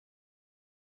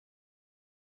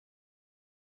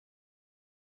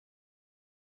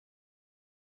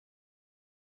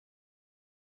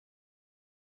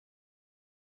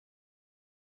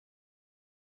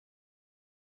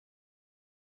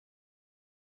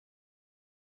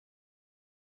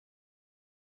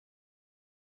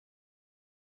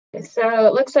So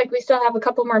it looks like we still have a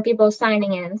couple more people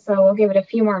signing in, so we'll give it a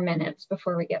few more minutes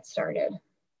before we get started.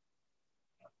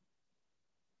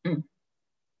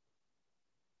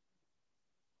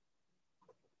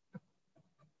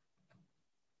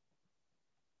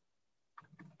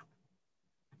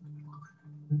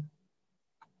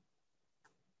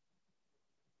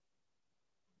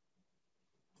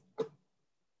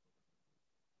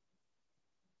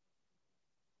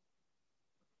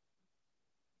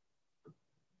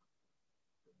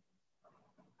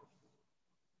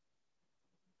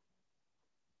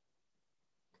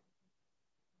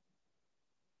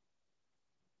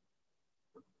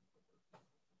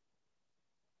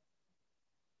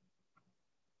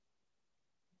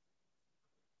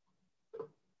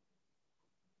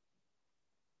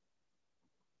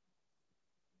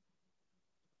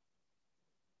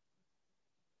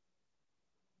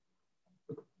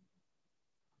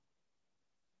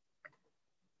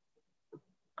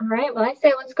 All right, well, I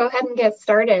say let's go ahead and get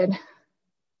started.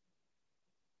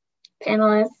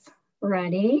 Panelists,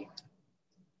 ready?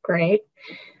 Great.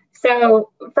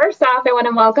 So first off, I want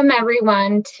to welcome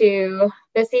everyone to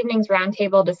this evening's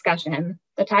roundtable discussion.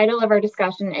 The title of our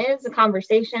discussion is A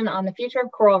Conversation on the Future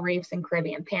of Coral Reefs in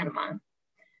Caribbean Panama.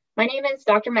 My name is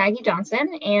Dr. Maggie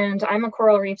Johnson, and I'm a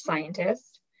coral reef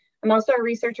scientist. I'm also a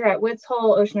researcher at Woods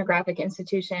Hole Oceanographic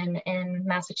Institution in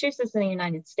Massachusetts in the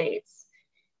United States.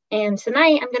 And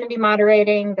tonight I'm going to be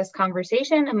moderating this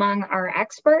conversation among our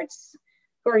experts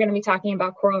who are going to be talking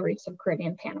about coral reefs of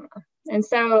Caribbean Panama. And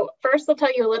so first I'll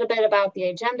tell you a little bit about the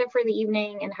agenda for the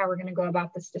evening and how we're going to go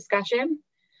about this discussion.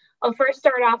 I'll first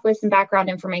start off with some background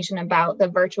information about the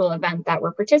virtual event that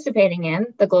we're participating in,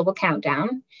 the Global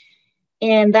Countdown.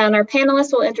 And then our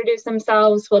panelists will introduce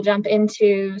themselves. We'll jump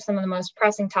into some of the most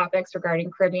pressing topics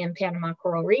regarding Caribbean Panama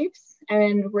coral reefs.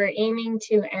 And we're aiming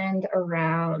to end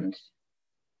around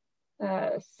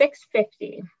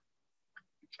 6:50.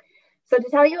 So to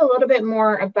tell you a little bit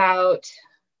more about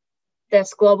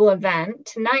this global event,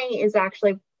 tonight is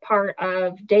actually part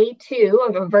of day 2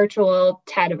 of a virtual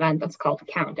TED event that's called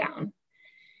Countdown.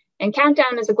 And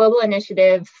Countdown is a global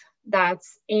initiative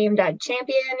that's aimed at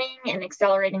championing and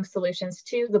accelerating solutions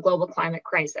to the global climate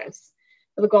crisis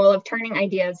with the goal of turning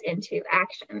ideas into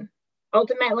action.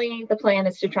 Ultimately, the plan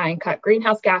is to try and cut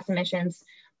greenhouse gas emissions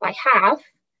by half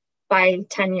by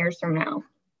 10 years from now.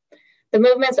 The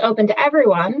movement's open to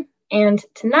everyone, and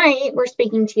tonight we're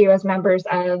speaking to you as members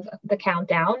of the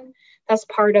Countdown. That's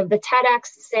part of the TEDx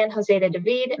San Jose de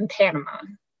David in Panama.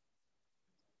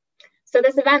 So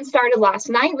this event started last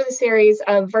night with a series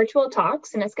of virtual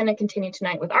talks, and it's going to continue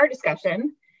tonight with our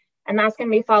discussion, and that's going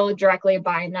to be followed directly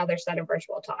by another set of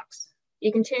virtual talks.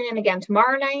 You can tune in again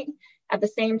tomorrow night at the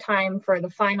same time for the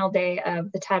final day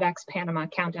of the TEDx Panama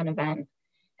Countdown event,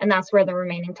 and that's where the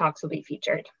remaining talks will be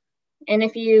featured. And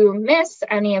if you miss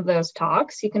any of those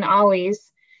talks, you can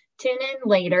always tune in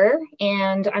later,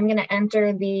 and I'm going to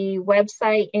enter the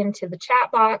website into the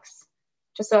chat box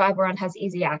just so everyone has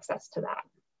easy access to that.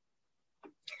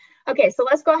 Okay, so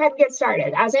let's go ahead and get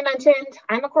started. As I mentioned,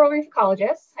 I'm a coral reef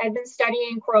ecologist. I've been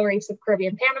studying coral reefs of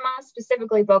Caribbean Panama,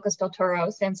 specifically Bocas del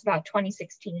Toro, since about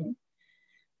 2016.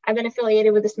 I've been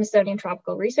affiliated with the Smithsonian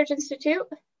Tropical Research Institute,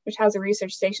 which has a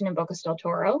research station in Bocas del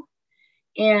Toro.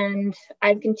 And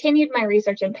I've continued my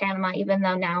research in Panama, even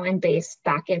though now I'm based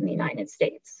back in the United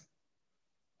States.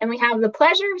 And we have the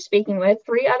pleasure of speaking with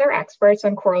 3 other experts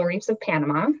on coral reefs of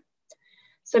Panama.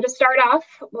 So to start off,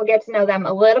 we'll get to know them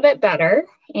a little bit better,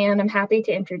 and I'm happy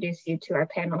to introduce you to our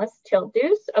panelists,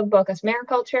 Deuss of Bocas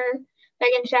Mariculture,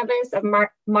 Megan Chevis of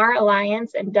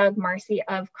MarAlliance, and Doug Marcy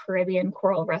of Caribbean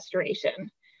Coral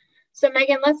Restoration. So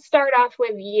Megan, let's start off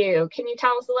with you. Can you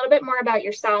tell us a little bit more about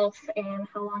yourself and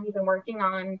how long you've been working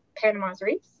on Panama's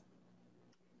reefs?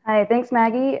 Hi, thanks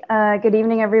Maggie. Good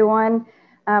evening, everyone.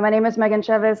 My name is Megan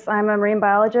Chevis. I'm a marine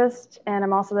biologist, and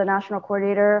I'm also the national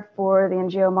coordinator for the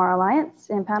NGO MarAlliance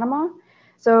in Panama.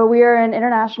 So we are an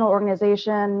international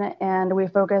organization, and we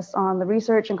focus on the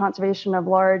research and conservation of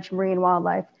large marine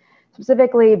wildlife,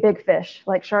 specifically big fish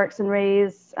like sharks and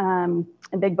rays, and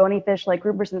big bony fish like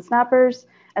groupers and snappers,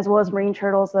 as well as marine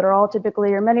turtles that are all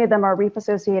typically, or many of them are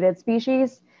reef-associated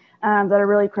species that are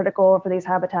really critical for these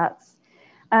habitats.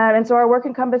 And so our work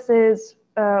encompasses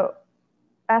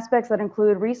aspects that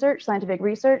include research, scientific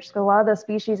research. So a lot of the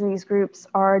species in these groups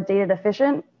are data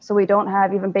deficient, so we don't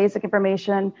have even basic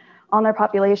information on their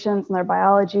populations and their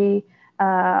biology,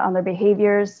 on their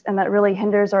behaviors, and that really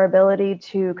hinders our ability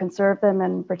to conserve them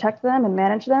and protect them and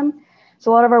manage them.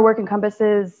 So a lot of our work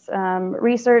encompasses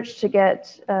research to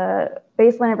get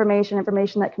baseline information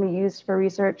that can be used for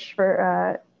research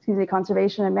for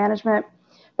conservation and management,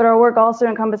 But our work also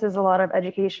encompasses a lot of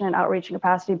education and outreach and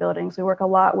capacity building. So we work a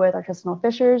lot with artisanal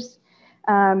fishers,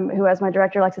 who, as my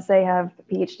director likes to say, have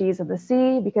PhDs of the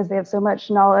sea because they have so much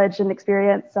knowledge and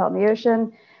experience out in the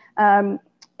ocean. And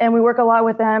we work a lot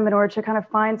with them in order to kind of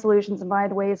find solutions and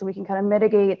find ways that we can kind of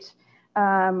mitigate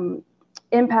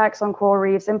impacts on coral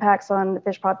reefs, impacts on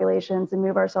fish populations, and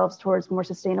move ourselves towards more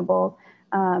sustainable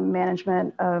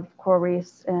management of coral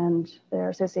reefs and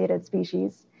their associated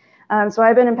species. So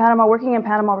I've been in Panama, working in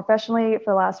Panama professionally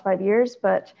for the last 5 years,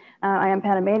 but I am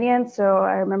Panamanian. So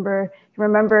I remember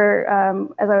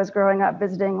as I was growing up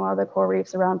visiting a lot of the coral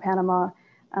reefs around Panama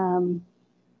from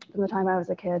the time I was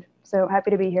a kid. So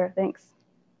happy to be here. Thanks.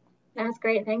 That's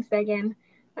great. Thanks, Megan.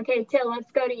 Okay, Till, let's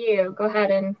go to you. Go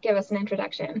ahead and give us an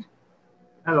introduction.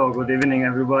 Hello, good evening,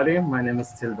 everybody. My name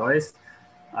is Till Deuss.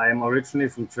 I'm originally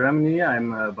from Germany.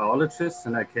 I'm a biologist,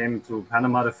 and I came to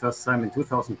Panama the first time in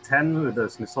 2010 with the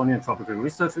Smithsonian Tropical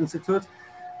Research Institute.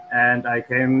 And I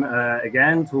came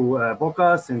again to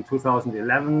Bocas in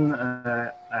 2011.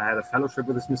 I had a fellowship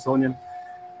with the Smithsonian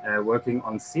working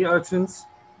on sea urchins.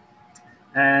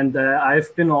 And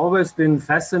I've always been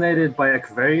fascinated by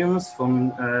aquariums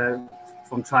from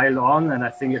child on. And I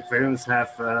think aquariums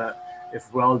have,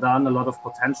 if well done, a lot of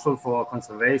potential for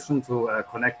conservation, to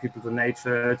connect people to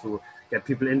nature, to get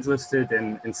people interested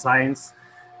in science.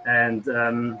 And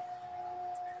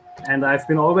I've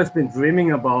always been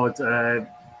dreaming about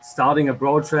starting a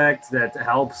project that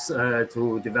helps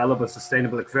to develop a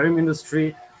sustainable aquarium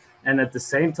industry, and at the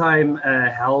same time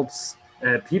helps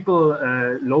people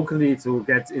locally to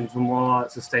get into more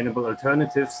sustainable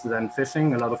alternatives than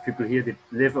fishing. A lot of people here, they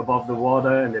live above the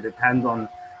water and they depend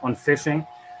on fishing.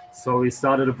 So we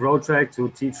started a project to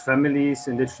teach families,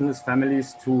 indigenous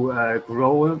families, to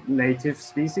grow native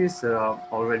species that are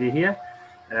already here,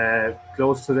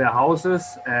 close to their houses,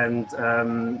 and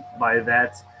by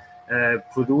that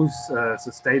produce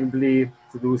sustainably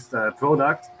produced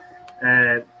product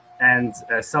and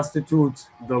substitute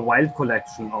the wild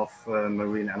collection of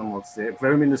marine animals. The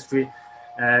aquarium industry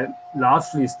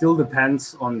largely still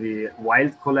depends on the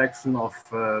wild collection of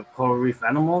coral reef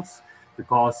animals,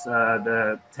 because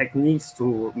the techniques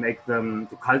to make them,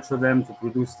 to culture them, to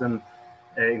produce them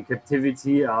in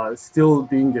captivity are still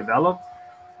being developed.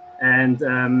 And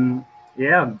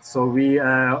yeah, so we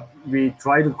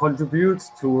try to contribute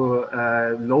to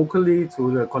locally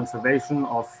to the conservation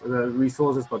of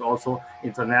resources, but also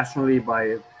internationally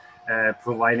by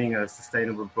providing a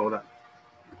sustainable product.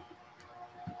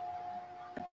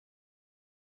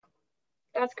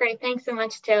 That's great. Thanks so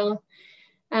much, Till.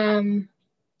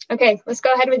 Okay, let's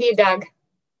go ahead with you, Doug.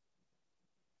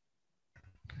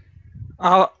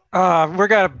 We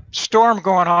got a storm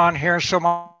going on here, so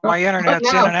my internet's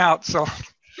in and out, so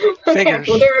figures.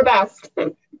 We'll do our best.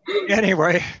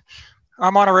 Anyway,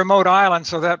 I'm on a remote island,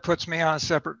 so that puts me on a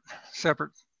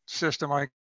separate system, I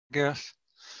guess.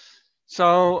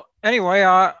 So anyway,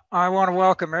 I want to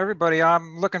welcome everybody.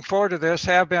 I'm looking forward to this,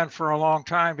 have been for a long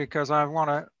time, because I want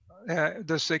to,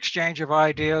 this exchange of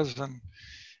ideas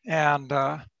and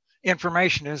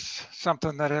information is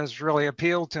something that has really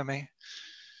appealed to me.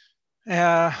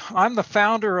 I'm the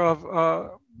founder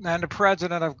of and the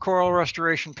president of Coral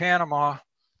Restoration Panama,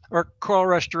 or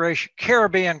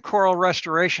Caribbean Coral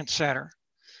Restoration Center.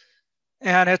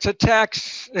 And it's a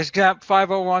tax-exempt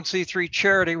 501c3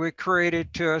 charity we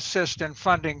created to assist in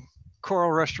funding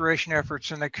coral restoration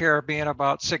efforts in the Caribbean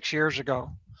about 6 years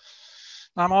ago.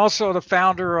 I'm also the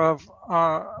founder of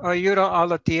Ayuda a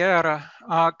la Tierra,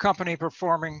 a company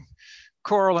performing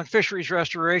coral and fisheries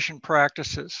restoration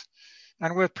practices.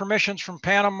 And with permissions from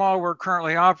Panama, we're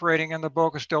currently operating in the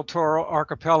Bocas del Toro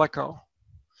archipelago.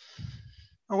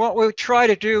 And what we try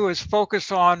to do is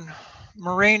focus on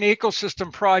marine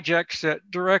ecosystem projects that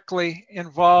directly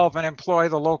involve and employ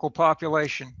the local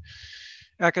population,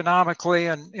 economically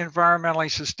and environmentally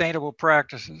sustainable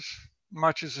practices,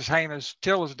 much as the same as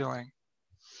Till is doing.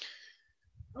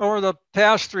 Over the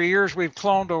past 3 years, we've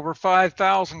cloned over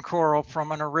 5,000 coral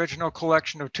from an original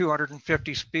collection of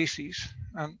 250 species,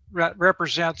 and that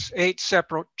represents 8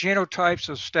 separate genotypes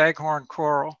of staghorn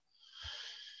coral.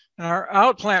 And our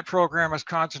outplant program is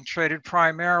concentrated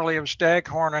primarily of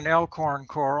staghorn and elkhorn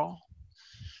coral.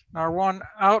 Our one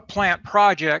outplant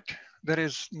project that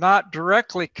is not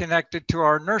directly connected to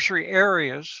our nursery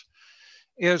areas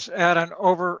is at an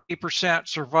over 8%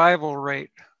 survival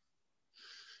rate.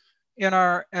 In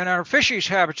our fisheries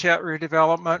habitat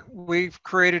redevelopment, we've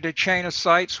created a chain of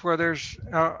sites where there's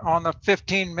on the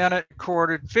 15-minute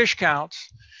recorded fish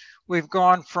counts, we've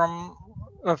gone from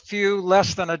a few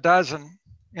less than a dozen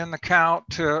in the count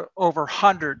to over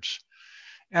hundreds.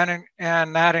 and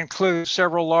that includes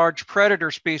several large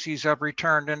predator species have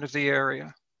returned into the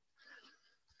area.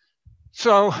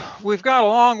 So we've got a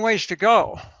long ways to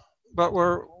go, but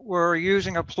we're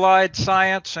using applied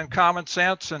science and common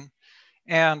sense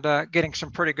and getting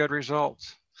some pretty good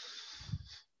results.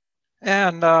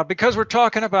 And because we're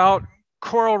talking about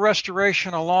coral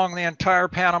restoration along the entire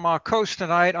Panama coast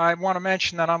tonight, I want to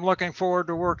mention that I'm looking forward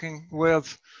to working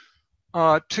with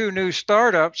two new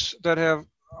startups that are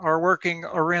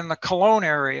in the Cologne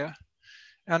area,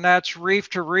 and that's Reef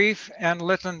to Reef and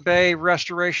Lytton Bay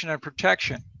Restoration and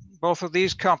Protection. Both of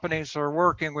these companies are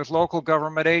working with local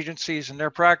government agencies, and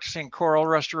they're practicing coral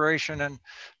restoration and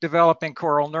developing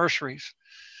coral nurseries.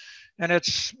 And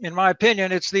it's, in my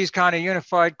opinion, it's these kind of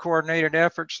unified, coordinated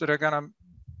efforts that are going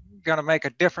to make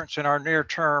a difference in our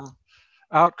near-term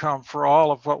outcome for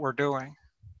all of what we're doing.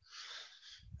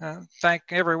 Thank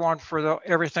everyone for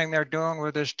everything they're doing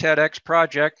with this TEDx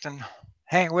project, and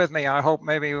hang with me. I hope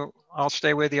maybe I'll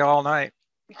stay with you all night.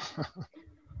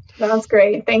 That's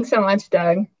great. Thanks so much,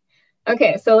 Doug.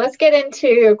 Okay, so let's get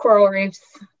into coral reefs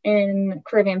in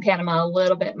Caribbean Panama a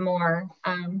little bit more.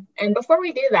 And before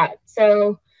we do that,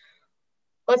 so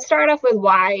let's start off with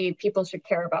why people should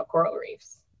care about coral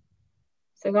reefs.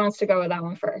 So who wants to go with that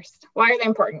one first? Why are they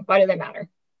important? Why do they matter?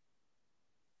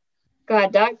 Go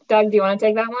ahead, Doug. Doug, do you want to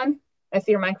take that one? I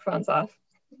see your microphone's off.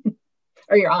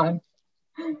 Or you're on.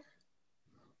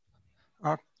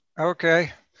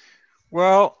 Okay.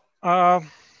 Well, the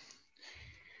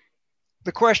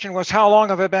question was, how long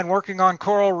have I been working on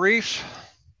coral reefs?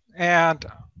 And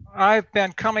I've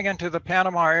been coming into the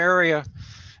Panama area,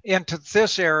 into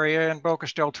this area in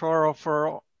Bocas del Toro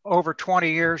for over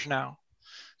 20 years now.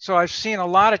 So I've seen a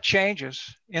lot of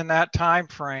changes in that time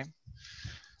frame.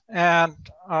 And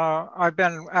I've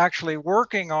been actually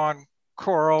working on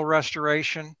coral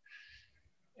restoration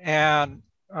and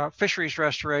fisheries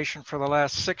restoration for the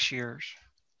last 6 years.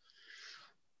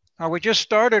 Now, we just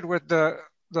started with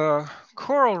the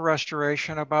coral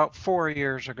restoration about 4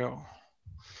 years ago.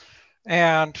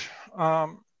 And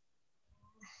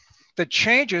the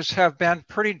changes have been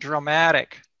pretty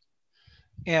dramatic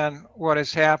in what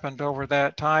has happened over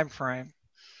that time frame.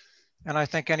 And I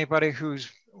think anybody who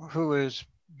has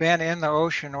been in the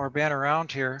ocean or been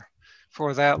around here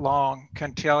for that long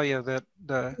can tell you that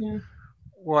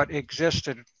what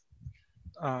existed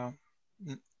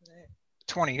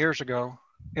 20 years ago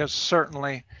is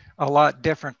certainly a lot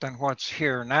different than what's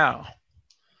here now.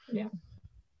 Yeah.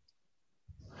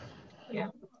 Yeah.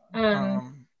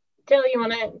 Jill, you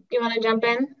wanna jump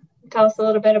in? Tell us a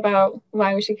little bit about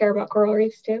why we should care about coral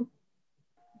reefs too.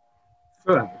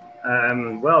 Sure.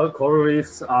 Well, coral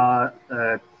reefs are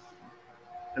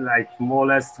like more or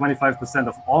less 25%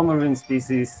 of all marine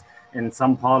species in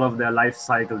some part of their life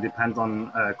cycle depend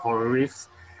on coral reefs.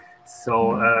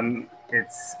 So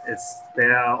they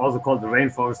are also called the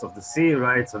rainforest of the sea,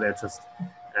 right? So they're just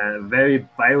very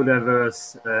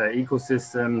biodiverse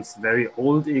ecosystems, very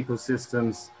old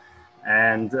ecosystems,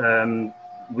 and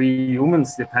we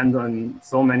humans depend on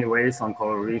so many ways on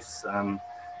coral reefs.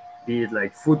 Be it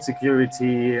like food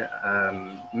security,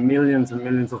 millions and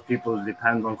millions of people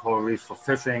depend on coral reefs for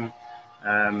fishing.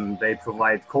 They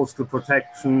provide coastal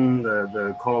protection.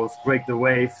 The corals break the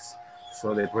waves,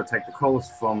 so they protect the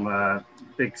coast from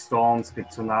big storms, big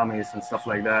tsunamis and stuff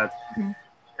like that.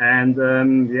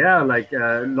 And yeah, like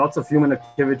lots of human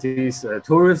activities.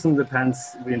 Tourism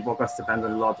depends, we in Bocas depend a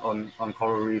lot on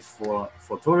coral reefs for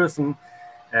tourism.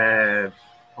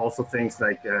 Also things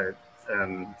like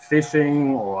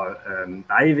fishing or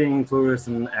diving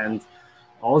tourism, and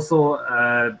also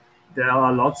there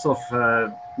are lots of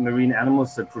marine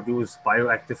animals that produce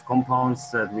bioactive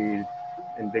compounds that we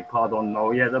in big part don't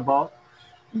know yet about.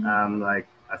 Like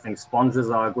I think sponges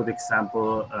are a good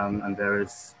example, and there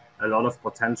is a lot of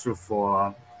potential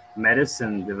for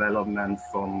medicine development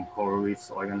from coral reefs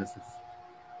organisms.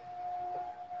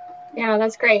 Yeah,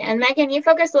 that's great. And Megan, you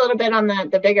focused a little bit on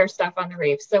the bigger stuff on the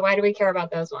reefs. So why do we care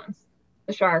about those ones?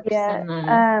 The sharks and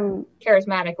the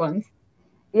charismatic ones.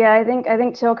 Yeah, I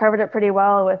think Till covered it pretty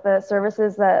well with the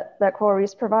services that coral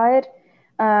reefs provide.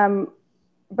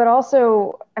 But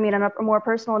also, I mean, on a more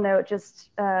personal note, just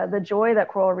the joy that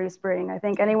coral reefs bring. I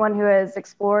think anyone who has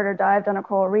explored or dived on a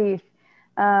coral reef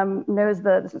knows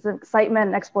the excitement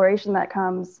and exploration that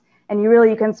comes. And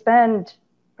you can spend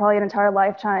probably an entire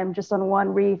lifetime just on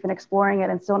one reef and exploring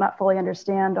it and still not fully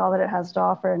understand all that it has to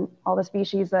offer and all the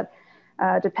species that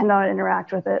depend on it and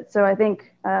interact with it. So I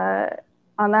think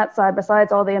on that side,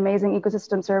 besides all the amazing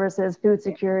ecosystem services, food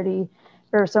security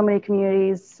for so many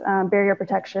communities, barrier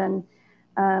protection,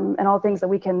 and all things that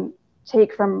we can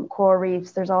take from coral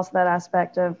reefs, there's also that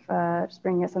aspect of just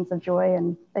bringing a sense of joy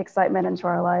and excitement into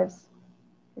our lives.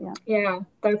 Yeah,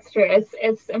 that's true.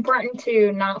 It's important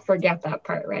to not forget that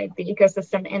part, right? The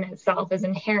ecosystem in itself is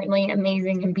inherently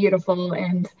amazing and beautiful,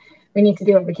 and we need to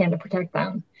do what we can to protect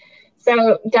them.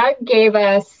 So Doug gave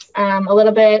us a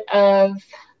little bit of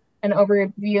an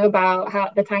overview about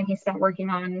how the time he spent working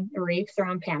on the reefs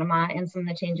around Panama and some of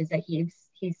the changes that he's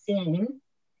seen.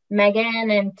 Megan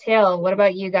and Till, what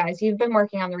about you guys? You've been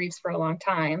working on the reefs for a long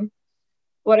time.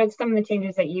 What are some of the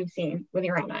changes that you've seen with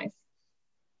your own eyes?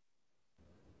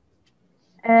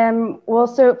 Well,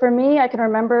 so for me, I can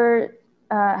remember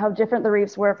how different the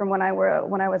reefs were from when I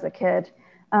was a kid.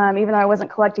 Even though I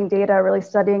wasn't collecting data, really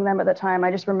studying them at the time,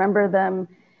 I just remember them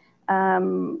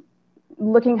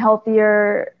looking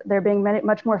healthier. There being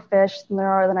much more fish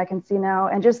than I can see now,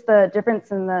 and just the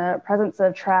difference in the presence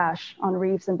of trash on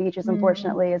reefs and beaches,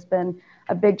 unfortunately, has been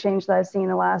a big change that I've seen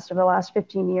over the last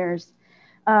 15 years.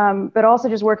 But also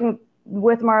just working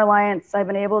with MarAlliance, I've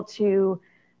been able to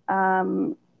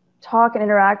talk and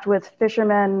interact with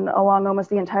fishermen along almost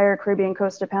the entire Caribbean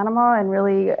coast of Panama and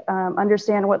really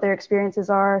understand what their experiences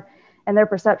are and their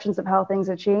perceptions of how things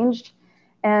have changed.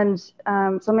 And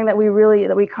something that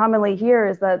we commonly hear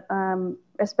is that,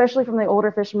 especially from the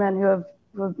older fishermen who have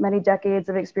many decades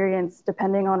of experience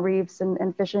depending on reefs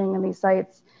and fishing in these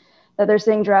sites, that they're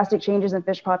seeing drastic changes in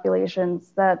fish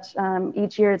populations, that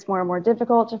each year it's more and more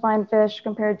difficult to find fish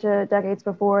compared to decades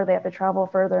before. They have to travel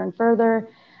further and further.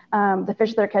 The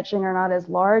fish they're catching are not as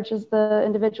large as the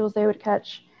individuals they would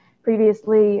catch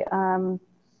previously.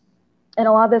 And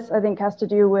a lot of this, I think, has to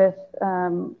do with,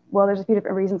 well, there's a few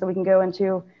different reasons that we can go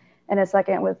into in a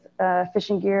second with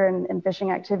fishing gear and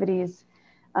fishing activities.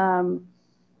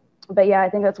 But yeah, I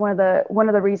think that's one of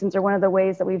the reasons, or one of the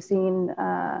ways that we've seen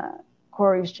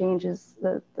coral reefs change is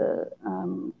the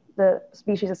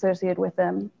species associated with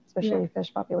them, especially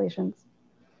fish populations.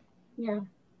 Yeah.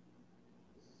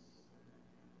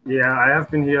 Yeah, I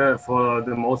have been here for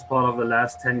the most part of the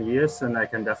last 10 years, and I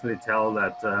can definitely tell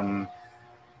that,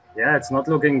 yeah, it's not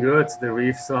looking good. The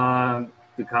reefs are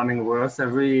becoming worse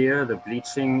every year. The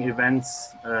bleaching events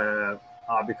are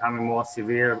becoming more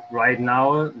severe. Right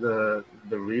now, the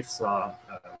reefs are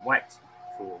white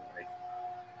for like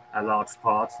a large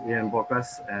part here in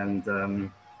Bocas, and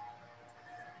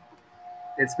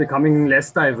it's becoming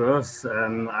less diverse.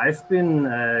 I've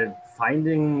been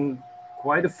finding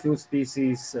quite a few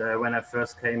species when I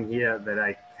first came here that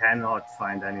I cannot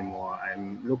find anymore.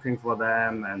 I'm looking for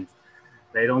them and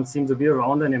they don't seem to be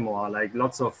around anymore. Like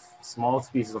lots of small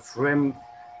species of shrimp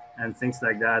and things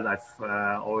like that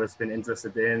I've always been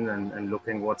interested in and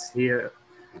looking what's here.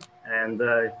 And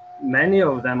many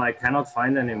of them I cannot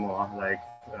find anymore. Like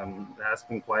there has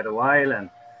been quite a while, and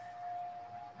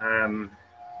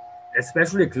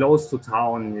especially close to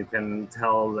town, you can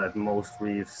tell that most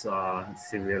reefs are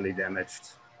severely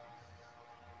damaged.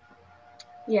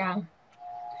 Yeah.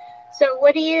 So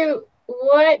what do you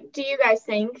guys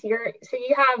think? So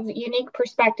you have unique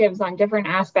perspectives on different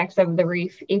aspects of the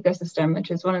reef ecosystem,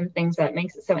 which is one of the things that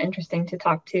makes it so interesting to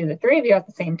talk to the three of you at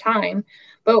the same time.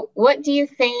 But what do you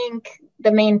think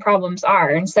the main problems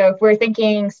are? And so if we're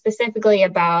thinking specifically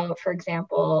about, for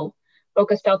example,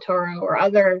 Bocas del Toro or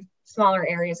other smaller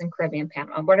areas in Caribbean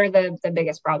Panama, what are the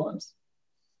biggest problems?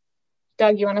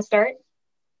 Doug, you want to start?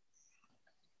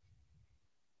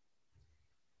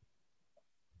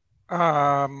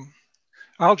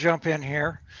 I'll jump in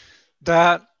here.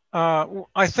 That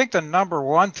I think the number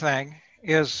one thing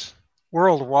is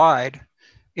worldwide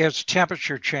is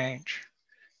temperature change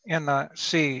in the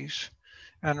seas.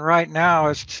 And right now,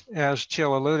 as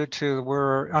Till alluded to,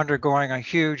 we're undergoing a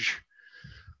huge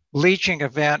leaching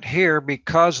event here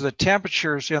because the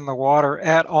temperatures in the water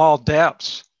at all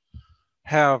depths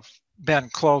have been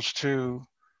close to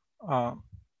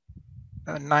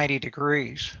 90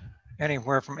 degrees,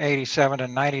 anywhere from 87 to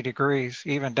 90 degrees,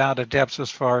 even down to depths as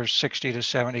far as 60 to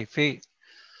 70 feet.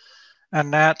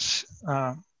 And that's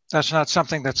not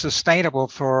something that's sustainable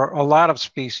for a lot of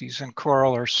species, and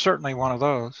coral are certainly one of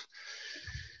those.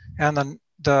 And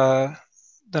the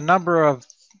number of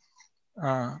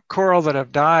coral that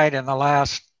have died in the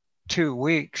last 2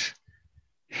 weeks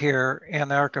here in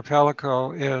the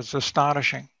archipelago is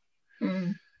astonishing.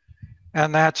 Mm.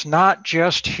 And that's not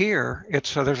just here.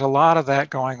 There's a lot of that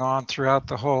going on throughout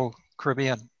the whole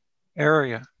Caribbean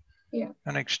area,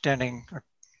 and extending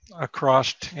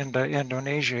across into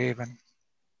Indonesia even.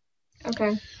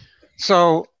 Okay.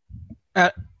 So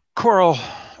at coral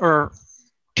or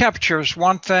temperatures,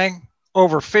 one thing.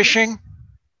 Overfishing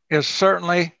is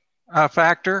certainly a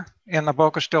factor in the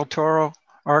Bocas del Toro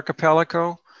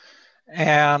archipelago.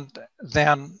 And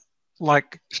then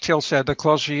like Till said, the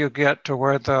closer you get to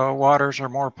where the waters are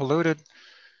more polluted,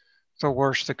 the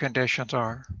worse the conditions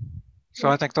are. So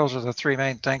I think those are the three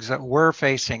main things that we're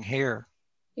facing here.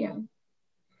 Yeah.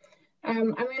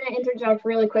 I'm going to interject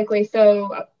really quickly.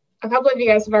 So a couple of you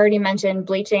guys have already mentioned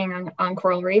bleaching on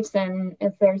coral reefs. And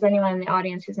if there's anyone in the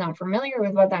audience who's not familiar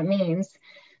with what that means.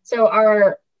 So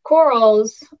our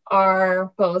corals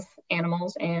are both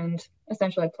animals and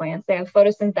essentially plants. They have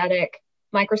photosynthetic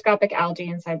microscopic algae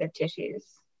inside their tissues.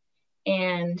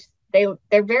 And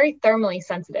they're very thermally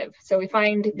sensitive. So we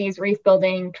find these reef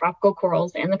building tropical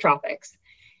corals in the tropics,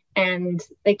 and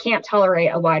they can't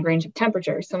tolerate a wide range of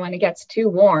temperatures. So when it gets too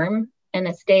warm and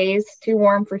it stays too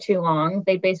warm for too long,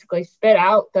 they basically spit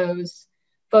out those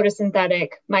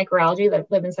photosynthetic microalgae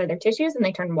that live inside their tissues, and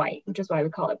they turn white, which is why we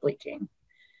call it bleaching.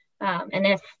 And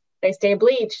if they stay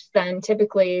bleached, then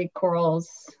typically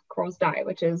corals die,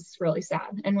 which is really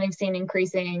sad. And we've seen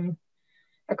increasing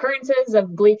occurrences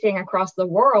of bleaching across the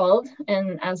world.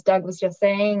 And as Doug was just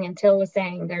saying, and Till was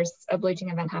saying, there's a bleaching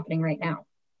event happening right now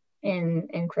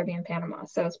in Caribbean Panama.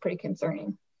 So it's pretty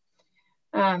concerning.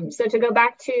 So to go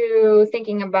back to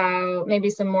thinking about maybe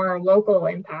some more local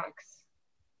impacts,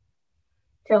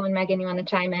 Till and Megan, you want to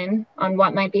chime in on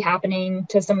what might be happening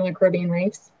to some of the Caribbean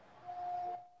reefs?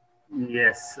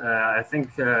 Yes, I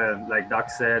think, like Doug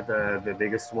said, the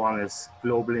biggest one is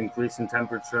global increase in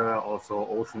temperature, also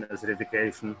ocean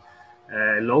acidification.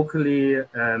 Locally,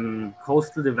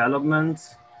 coastal development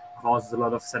causes a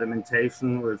lot of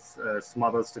sedimentation, which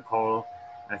smothers the coral.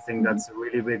 I think that's a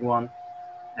really big one.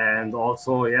 And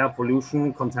also, yeah,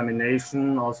 pollution,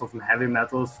 contamination, also from heavy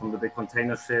metals, from the big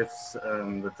container ships,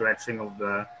 the dredging of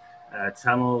the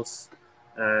channels.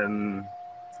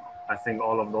 I think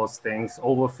all of those things,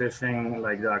 overfishing,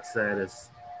 like Doug said,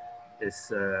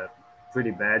 is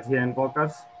pretty bad here in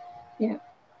Bocas. Yeah.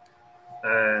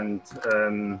 And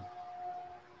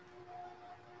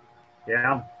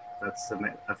yeah, that's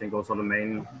I think those are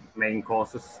the main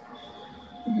causes.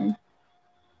 Mm-hmm.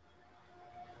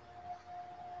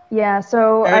 Yeah,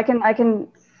 so I can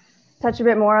touch a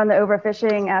bit more on the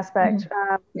overfishing aspect.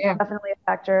 Yeah. Definitely a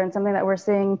factor, and something that we're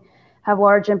seeing have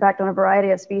large impact on a variety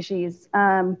of species.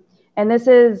 And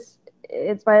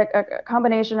it's by a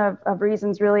combination of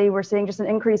reasons, really. We're seeing just an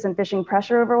increase in fishing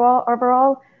pressure overall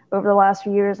over the last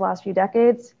few years, last few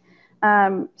decades.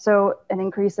 So an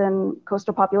increase in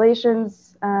coastal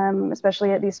populations,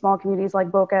 especially at these small communities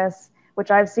like Bocas, which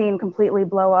I've seen completely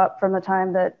blow up from the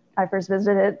time that I first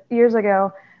visited it years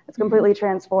ago. It's completely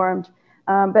transformed,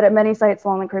 but at many sites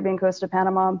along the Caribbean coast of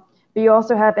Panama. But you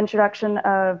also have introduction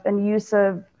of and use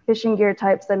of fishing gear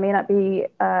types that may not be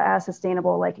as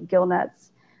sustainable, like gill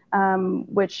nets,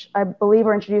 which I believe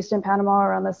were introduced in Panama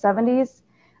around the 70s,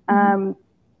 and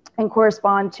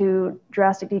correspond to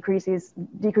drastic decreases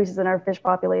in our fish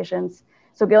populations.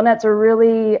 So gill nets are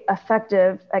really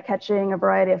effective at catching a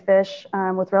variety of fish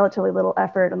with relatively little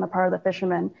effort on the part of the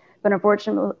fishermen. But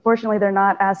unfortunately, they're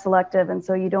not as selective, and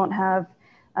so you don't have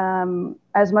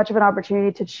as much of an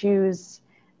opportunity to choose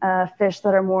fish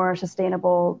that are more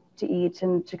sustainable to eat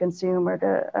and to consume,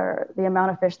 or the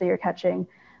amount of fish that you're catching.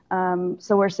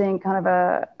 So we're seeing kind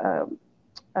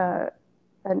of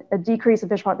a decrease of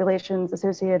fish populations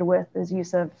associated with this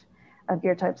use of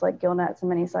gear types like gill nets in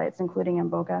many sites, including in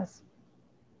Bocas.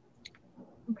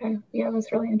 Okay, yeah,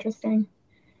 that's really interesting.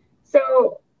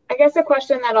 So I guess a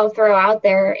question that I'll throw out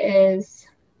there is,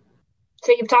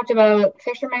 so you've talked about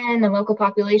fishermen and local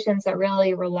populations that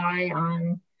really rely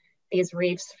on these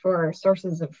reefs for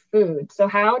sources of food. So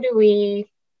how do we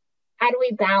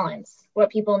balance what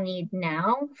people need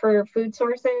now for food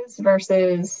sources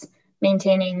versus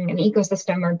maintaining an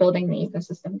ecosystem or building the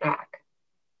ecosystem back?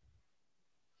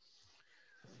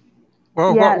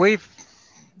 Well, yes. what we've...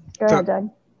 Go ahead, Doug.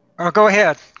 Oh, go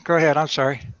ahead. Go ahead. I'm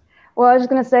sorry. Well, I was just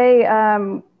going to say,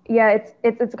 yeah,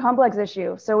 it's a complex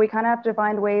issue. So we kind of have to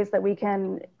find ways that we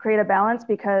can create a balance,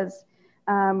 because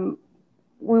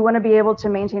we want to be able to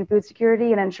maintain food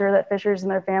security and ensure that fishers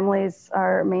and their families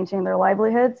are maintaining their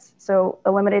livelihoods. So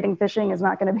eliminating fishing is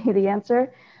not going to be the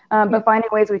answer, but finding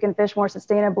ways we can fish more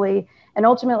sustainably and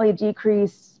ultimately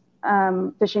decrease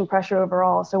fishing pressure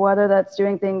overall. So whether that's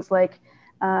doing things like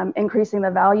increasing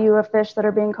the value of fish that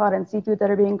are being caught and seafood that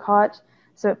are being caught,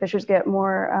 so that fishers get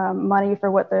more money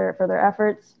for their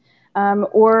efforts,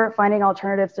 or finding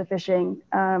alternatives to fishing.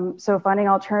 So finding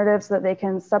alternatives so that they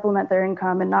can supplement their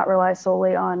income and not rely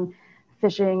solely on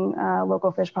fishing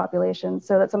local fish populations.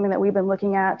 So that's something that we've been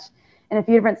looking at in a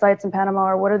few different sites in Panama.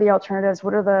 Or what are the alternatives?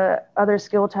 What are the other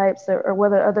skill types, or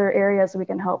what are other areas that we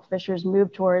can help fishers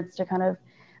move towards to kind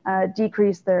of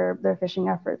decrease their fishing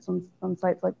efforts on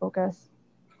sites like Bocas?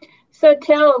 So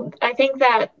Till, I think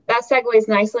that segues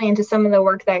nicely into some of the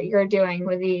work that you're doing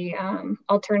with the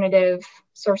alternative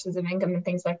sources of income and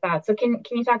things like that. So can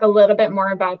you talk a little bit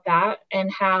more about that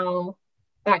and how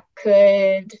that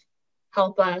could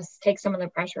help us take some of the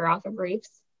pressure off of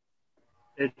reefs?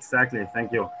 Exactly,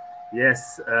 thank you.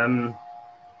 Yes,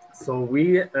 so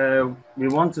we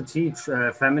want to teach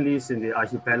families in the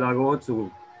archipelago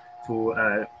to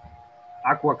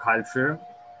aquaculture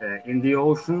in the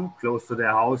ocean, close to their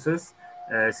houses,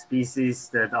 species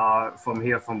that are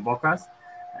from Bocas.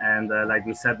 And like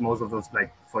we said, most of those,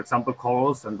 like for example,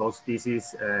 corals and those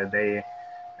species, they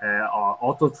are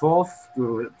autotroph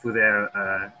to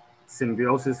their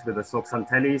symbiosis with the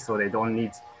zooxanthellae, so they don't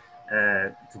need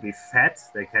to be fed.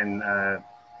 They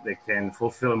can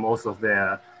fulfill most of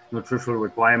their nutritional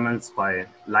requirements by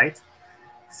light.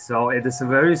 So it is a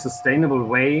very sustainable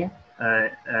way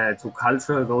to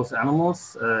culture those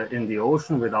animals in the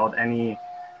ocean without any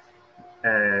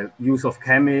use of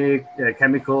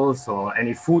chemicals or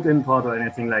any food import or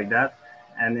anything like that.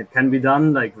 And it can be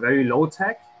done like very low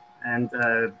tech and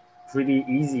pretty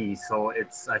easy. So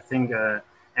it's, I think, an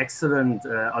excellent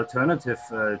alternative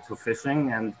to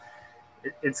fishing. And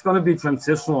it's going to be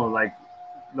transitional. Like,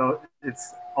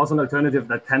 it's also an alternative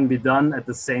that can be done at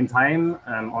the same time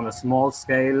on a small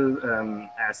scale,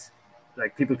 as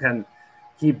like people can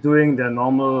keep doing their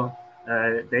normal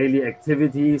daily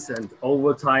activities and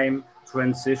over time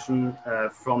transition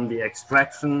from the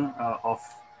extraction of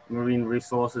marine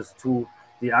resources to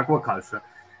the aquaculture.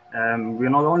 We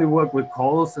not only work with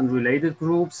corals and related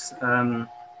groups,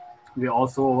 we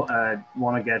also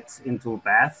want to get into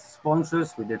bath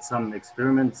sponges. We did some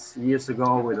experiments years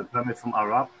ago with a permit from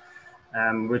Arab,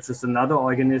 which is another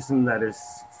organism that is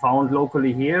found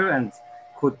locally here and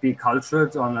could be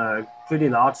cultured on a pretty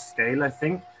large scale, I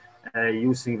think,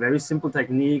 using very simple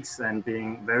techniques and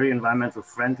being very environmental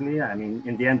friendly. I mean,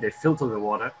 in the end, they filter the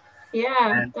water.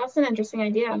 Yeah, that's an interesting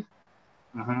idea.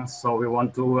 So we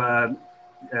want to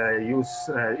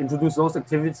introduce those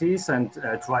activities and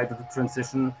try to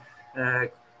transition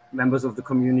members of the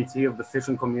community, of the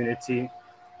fishing community,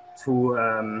 to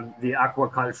the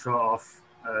aquaculture of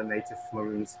native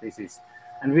marine species.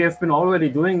 And we have been already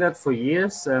doing that for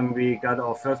years. We got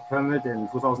our first permit in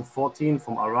 2014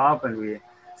 from Arab, and we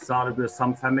started with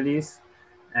some families.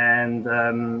 And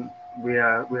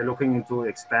we're looking into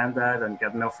expand that and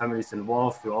get more families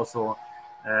involved. We also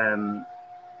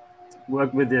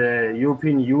work with the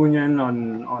European Union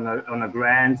on a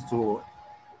grant to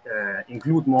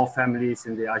include more families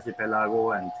in the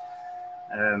archipelago, and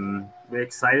we're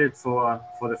excited for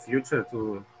the future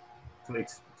to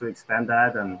expand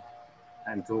that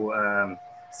and to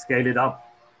scale it up.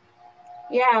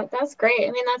 Yeah, that's great.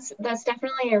 I mean, that's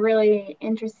definitely a really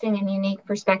interesting and unique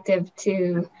perspective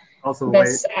to also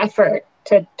this effort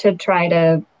to try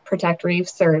to protect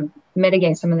reefs or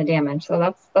mitigate some of the damage. So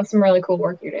that's some really cool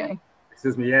work you're doing.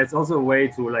 Excuse me. Yeah, it's also a way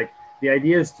to, like, the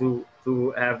idea is to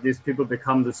have these people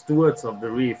become the stewards of the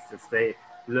reef. If they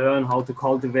learn how to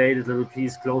cultivate a little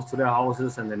piece close to their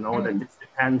houses, and they know that this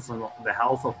depends on the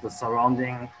health of the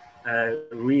surrounding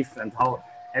reef and how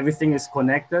everything is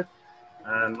connected,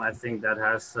 I think that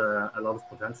has a lot of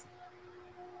potential.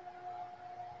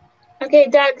 Okay,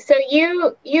 Doug, so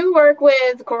you work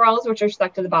with corals, which are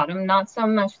stuck to the bottom, not so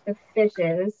much the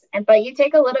fishes, but you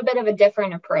take a little bit of a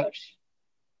different approach.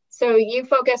 So you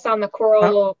focus on the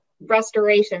coral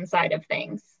restoration side of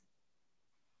things.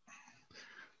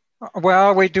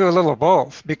 Well, we do a little of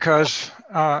both, because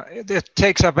it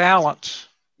takes a balance.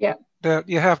 Yeah.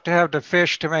 You have to have the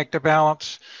fish to make the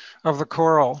balance of the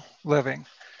coral living.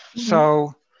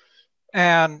 So,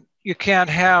 and you can't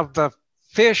have the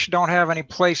fish don't have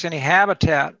any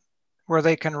habitat where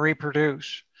they can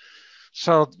reproduce.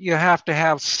 So you have to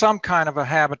have some kind of a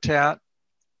habitat,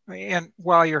 and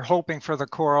while you're hoping for the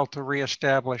coral to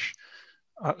reestablish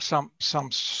some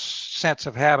sense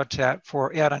of habitat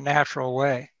for in a natural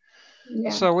way.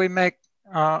 Yeah. So we make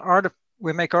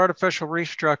artificial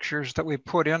reef structures that we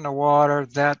put in the water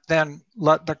that then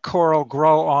let the coral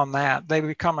grow on that. They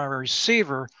become a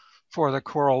receiver for the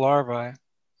coral larvae.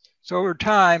 So over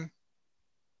time,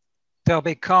 they'll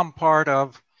become part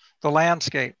of the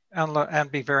landscape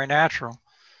and be very natural.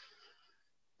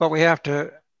 But we have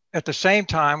to, at the same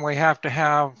time, we have to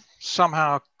have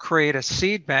somehow create a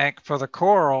seed bank for the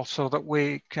coral so that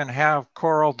we can have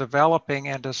coral developing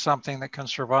into something that can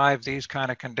survive these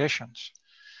kind of conditions.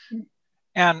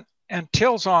 And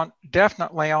Till's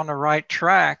definitely on the right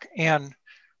track in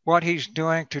what he's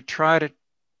doing to try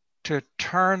to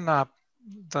turn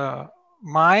the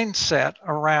mindset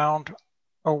around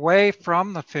away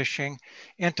from the fishing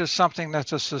into something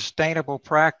that's a sustainable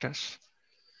practice.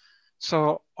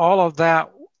 So all of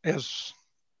that is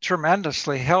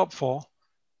tremendously helpful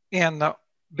in the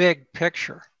big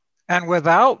picture. And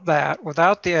without that,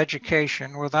 without the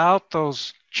education, without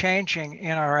those changing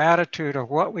in our attitude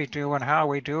of what we do and how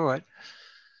we do it,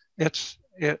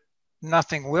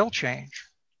 nothing will change.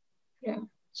 Yeah.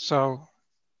 So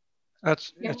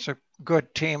it's a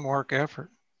good teamwork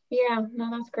effort. Yeah, no,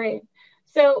 that's great.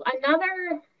 So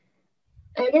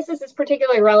I guess this is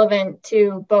particularly relevant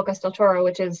to Bocas del Toro,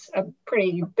 which is a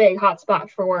pretty big hotspot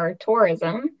for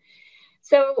tourism.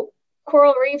 So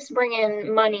coral reefs bring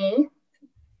in money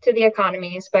to the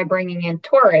economies by bringing in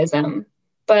tourism,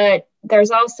 but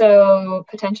there's also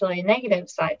potentially a negative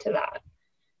side to that.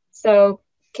 So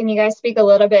can you guys speak a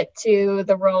little bit to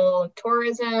the role of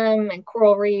tourism and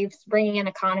coral reefs bringing in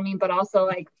economy, but also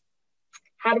like,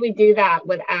 how do we do that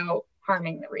without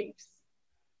harming the reefs?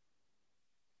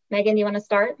 Megan, do you want to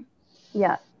start?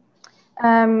 Yeah.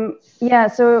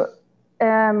 So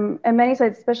in many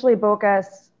sites, especially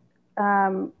Bocas,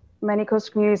 many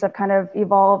coastal communities have kind of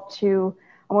evolved to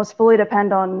almost fully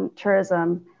depend on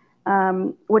tourism,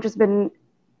 which has been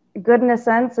good in a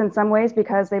sense in some ways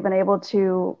because they've been able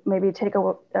to maybe take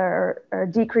or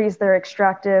decrease their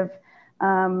extractive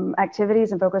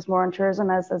activities and focus more on tourism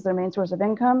as their main source of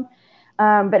income.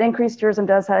 But increased tourism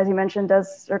does, as you mentioned,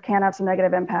 can have some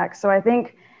negative impacts. So I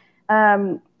think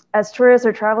as tourists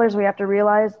or travelers, we have to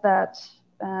realize that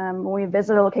when we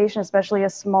visit a location, especially a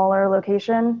smaller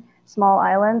location, small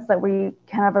islands, that we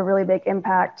can have a really big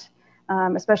impact,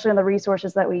 especially on the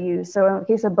resources that we use. So in the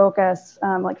case of Bocas,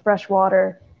 like fresh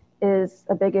water is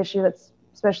a big issue that's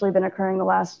especially been occurring the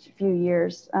last few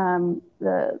years,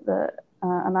 the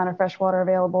amount of fresh water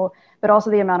available, but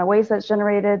also the amount of waste that's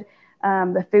generated,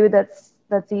 the food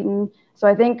that's eaten. So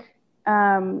I think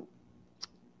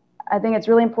it's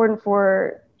really important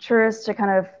for tourists to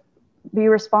kind of be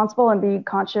responsible and be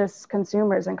conscious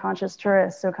consumers and conscious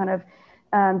tourists. So kind of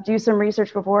do some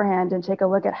research beforehand and take a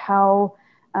look at how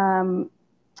the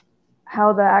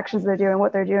actions they're doing,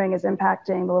 what they're doing is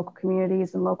impacting the local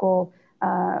communities and local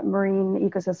marine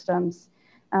ecosystems,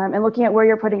 and looking at where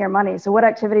you're putting your money. So what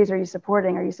activities are you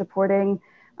supporting? Are you supporting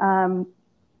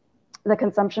the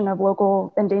consumption of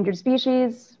local endangered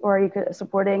species, or are you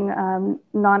supporting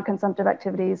non-consumptive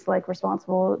activities like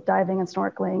responsible diving and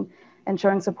snorkeling and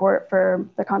showing support for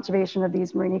the conservation of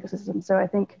these marine ecosystems? So I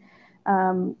think,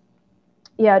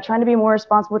 trying to be more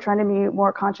responsible, trying to be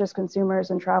more conscious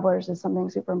consumers and travelers is something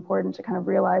super important to kind of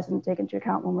realize and take into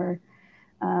account when we're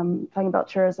talking about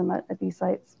tourism at these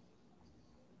sites.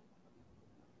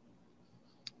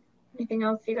 Anything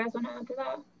else you guys want to add to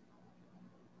that?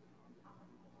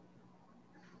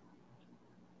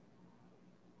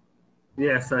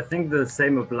 Yes, I think the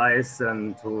same applies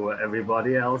to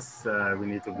everybody else. We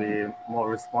need to be more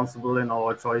responsible in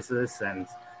our choices, and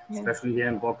especially here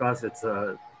in Bocas, it's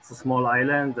a small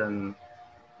island, and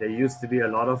there used to be a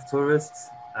lot of tourists,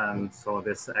 and so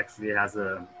this actually has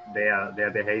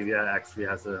their behavior actually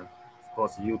has of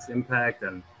course a huge impact,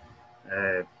 and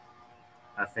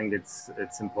I think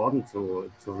it's important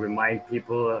to remind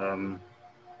people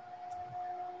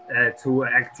to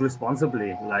act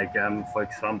responsibly. Like for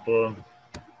example,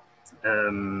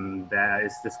 there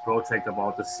is this project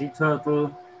about the sea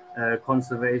turtle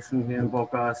conservation here in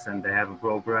Bocas, and they have a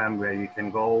program where you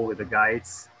can go with the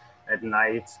guides at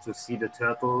night to see the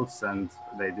turtles, and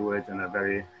they do it in a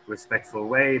very respectful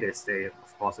way. They stay,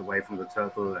 of course, away from the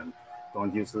turtle and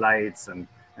don't use lights and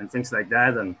things like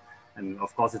that. And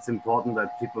of course, it's important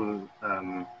that people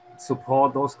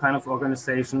support those kind of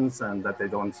organizations, and that they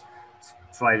don't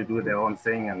try to do their own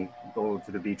thing and go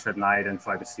to the beach at night and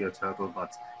try to see a turtle,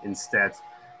 but instead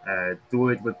do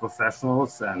it with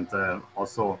professionals, and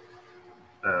also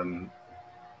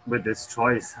with this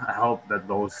choice, I hope that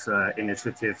those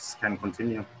initiatives can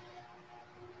continue.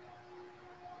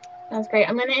 That's great.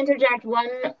 I'm going to interject one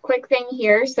quick thing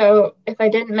here. So if I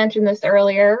didn't mention this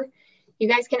earlier, you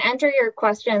guys can enter your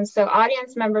questions. So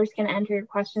audience members can enter your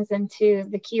questions into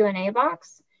the Q&A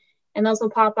box, and those will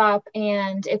pop up.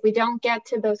 And if we don't get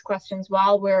to those questions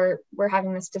while we're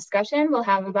having this discussion, we'll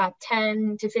have about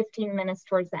 10 to 15 minutes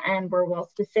towards the end where we'll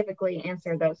specifically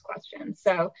answer those questions.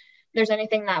 So if there's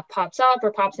anything that pops up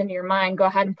or pops into your mind, go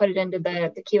ahead and put it into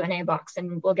the Q&A box,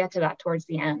 and we'll get to that towards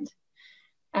the end.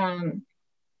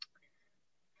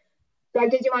 Doug,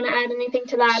 did you want to add anything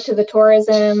to that, to the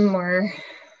tourism or?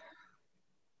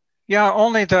 Yeah,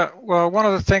 one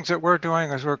of the things that we're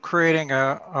doing is we're creating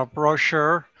a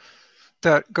brochure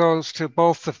that goes to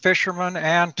both the fishermen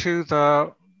and to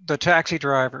the taxi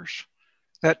drivers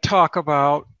that talk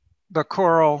about the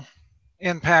coral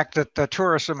impact that the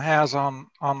tourism has on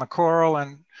the coral,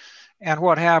 and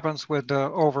what happens with the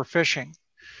overfishing.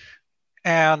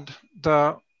 And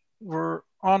we're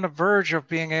on the verge of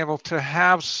being able to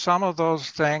have some of those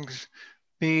things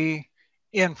be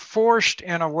enforced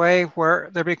in a way where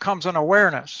there becomes an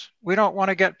awareness. We don't want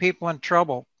to get people in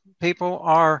trouble. People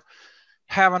are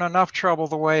having enough trouble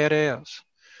the way it is.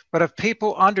 But if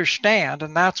people understand,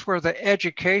 and that's where the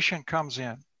education comes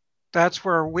in, that's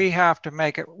where we have to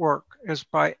make it work, is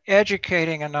by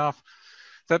educating enough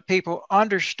that people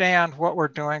understand what we're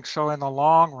doing, so in the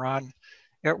long run,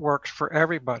 it works for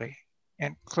everybody,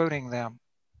 including them.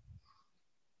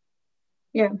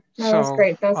 Yeah, no, that's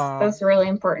great. That's a really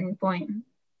important point,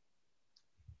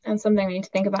 and something we need to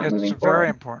think about moving forward. It's a very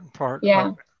important part.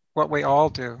 Yeah, what we all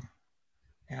do.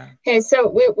 Yeah. Okay, so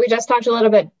we just talked a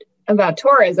little bit about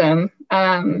tourism.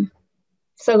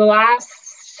 So the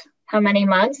last how many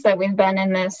months that we've been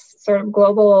in this sort of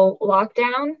global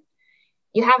lockdown,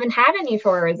 you haven't had any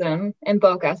tourism in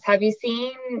Bocas. Have you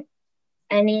seen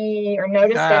any or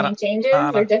noticed any changes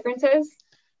or differences?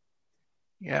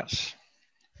 Yes.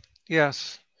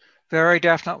 Yes, very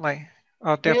definitely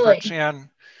a difference in,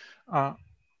 a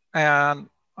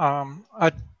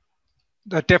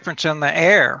difference in the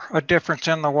air, a difference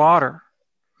in the water,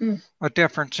 a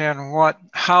difference in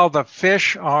how the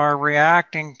fish are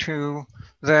reacting to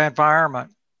the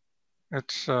environment.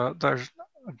 There's a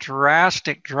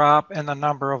drastic drop in the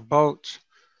number of boats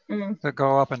that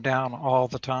go up and down all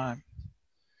the time.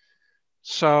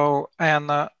 So, and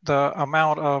the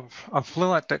amount of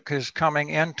affluent that is coming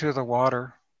into the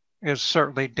water is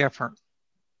certainly different.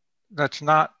 That's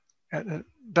not, it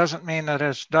doesn't mean that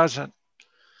it doesn't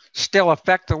still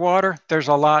affect the water. There's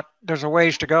a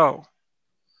ways to go.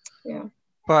 Yeah.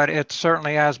 But it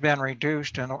certainly has been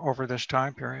reduced over this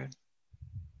time period.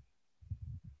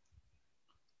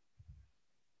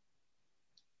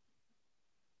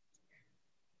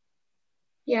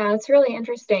 Yeah, it's really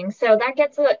interesting. So that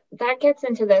gets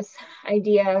into this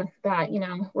idea that, you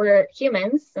know, we're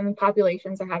humans and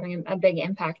populations are having a big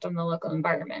impact on the local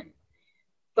environment.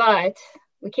 But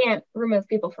we can't remove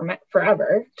people from it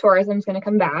forever. Tourism's going to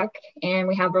come back, and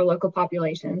we have our local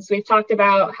populations. We've talked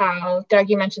about how, Doug,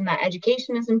 you mentioned that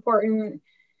education is important.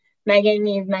 Megan,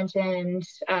 you've mentioned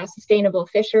sustainable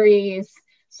fisheries.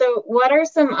 So what are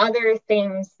some other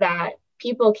things that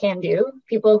people can do,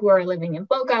 people who are living in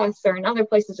Bocas or in other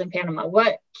places in Panama?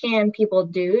 What can people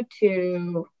do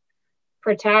to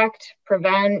protect,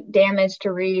 prevent damage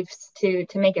to reefs, to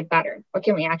make it better? What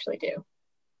can we actually do?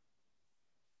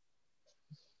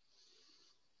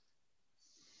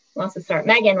 Who wants to start?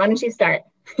 Megan, why don't you start?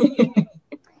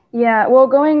 Yeah, well,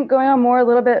 going on a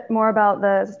little bit more about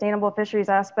the sustainable fisheries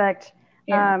aspect.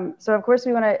 Yeah. So of course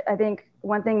we want to, I think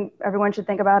one thing everyone should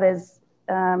think about is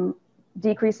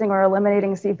decreasing or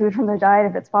eliminating seafood from their diet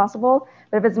if it's possible.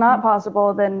 But if it's not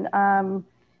possible, then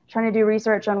trying to do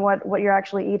research on what you're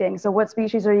actually eating. So what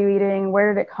species are you eating?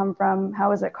 Where did it come from?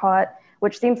 How was it caught?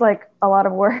 Which seems like a lot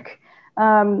of work.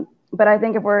 But I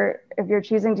think if you're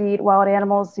choosing to eat wild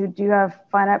animals who do have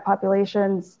finite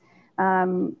populations,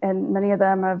 and many of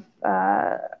them have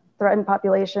threatened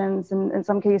populations, and in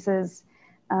some cases,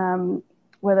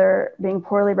 whether being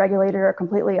poorly regulated or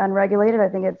completely unregulated, I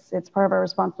think it's part of our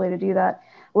responsibility to do that.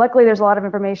 Luckily, there's a lot of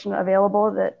information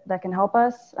available that can help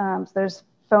us. So there's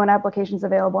phone applications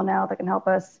available now that can help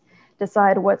us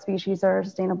decide what species are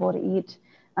sustainable to eat,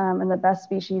 and the best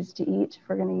species to eat if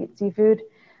we're going to eat seafood.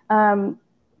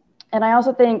 And I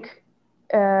also think,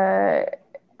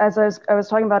 as I was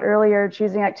talking about earlier,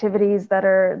 choosing activities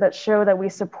that show that we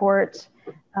support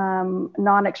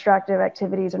non-extractive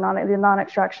activities or the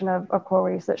non-extraction of coral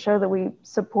reefs, that show that we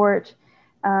support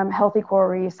healthy coral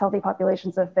reefs, healthy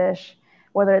populations of fish,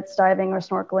 whether it's diving or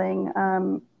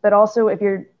snorkeling. But also, if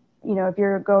you're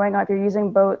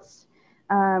using boats,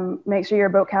 make sure your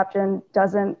boat captain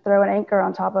doesn't throw an anchor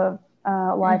on top of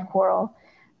live coral.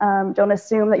 Don't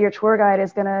assume that your tour guide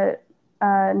is going to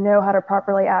know how to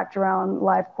properly act around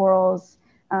live corals,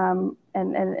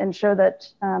 and show that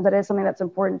that is something that's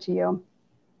important to you,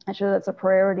 and show that's a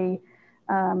priority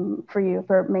for you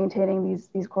for maintaining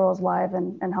these corals live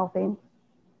and healthy.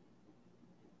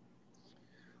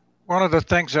 One of the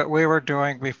things that we were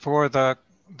doing before the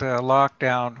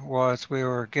lockdown was we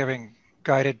were giving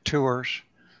guided tours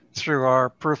through our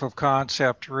proof of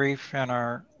concept reef and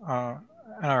our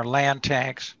land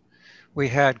tanks. We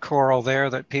had coral there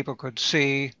that people could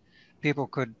see, people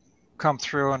could come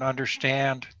through and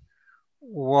understand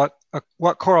what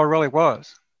coral really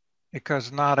was,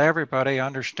 because not everybody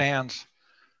understands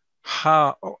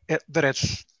that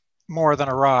it's more than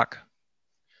a rock,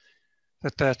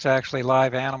 that's actually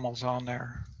live animals on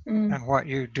there, and what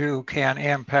you do can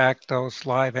impact those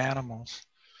live animals.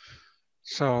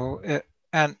 So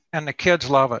and the kids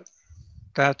love it.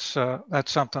 That's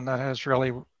something that has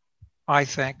really, I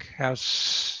think,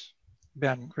 has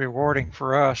been rewarding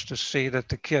for us to see that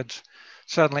the kids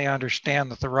suddenly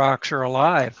understand that the rocks are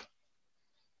alive.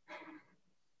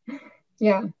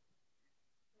 Yeah.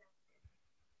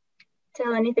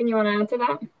 Till, anything you want to add to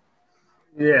that?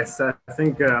 Yes, I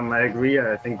think I agree.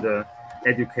 I think the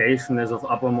education is of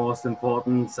uppermost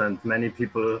importance, and many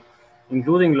people,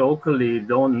 including locally,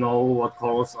 don't know what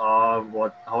corals are,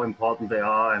 how important they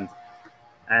are,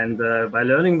 and by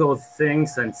learning those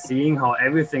things and seeing how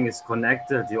everything is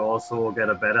connected, you also get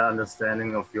a better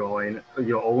understanding of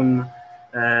your own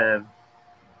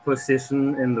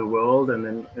position in the world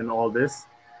and in all this.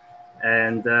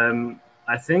 And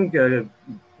I think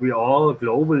we all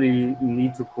globally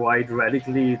need to quite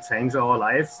radically change our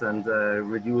lives and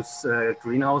reduce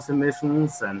greenhouse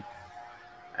emissions.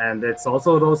 And it's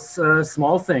also those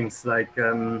small things like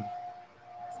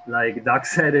Doug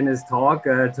said in his talk,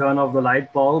 turn off the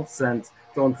light bulbs and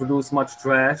don't produce much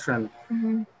trash, and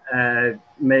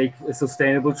make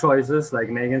sustainable choices, like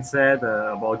Megan said,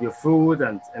 about your food,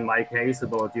 and in my case,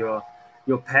 about your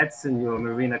pets in your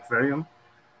marine aquarium.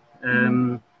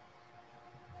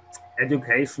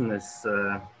 Education is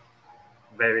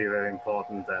very, very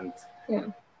important, and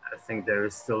I think there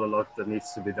is still a lot that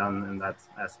needs to be done in that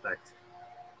aspect.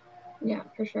 Yeah,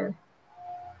 for sure.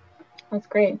 That's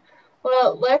great.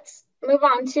 Well, let's move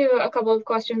on to a couple of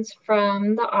questions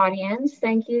from the audience.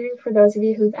 Thank you for those of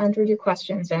you who've entered your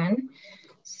questions in.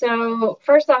 So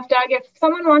first off, Doug, if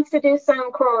someone wants to do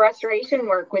some coral restoration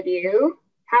work with you,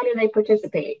 how do they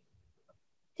participate?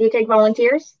 Do you take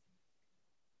volunteers?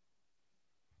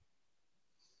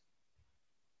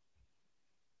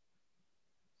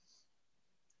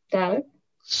 Doug?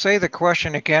 Say the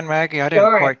question again, Maggie. I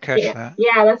didn't quite catch that.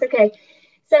 Yeah, that's okay.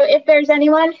 So if there's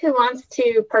anyone who wants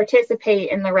to participate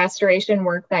in the restoration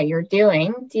work that you're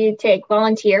doing, do you take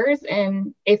volunteers?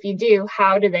 And if you do,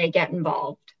 how do they get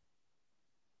involved?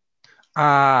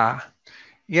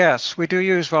 Yes, we do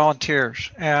use volunteers,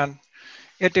 and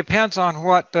it depends on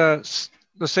what the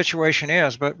situation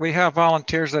is, but we have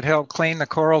volunteers that help clean the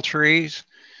coral trees,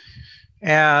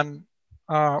 and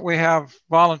we have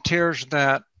volunteers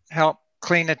that help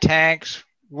clean the tanks,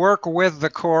 work with the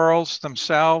corals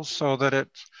themselves so that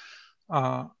it's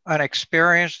an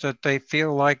experience that they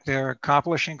feel like they're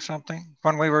accomplishing something.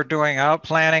 When we were doing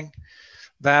outplanting,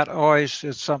 that always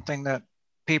is something that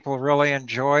people really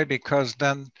enjoy, because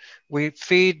then we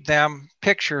feed them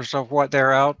pictures of what their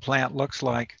outplant looks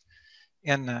like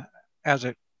as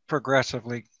it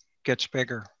progressively gets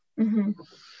bigger.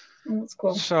 That's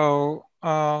cool. So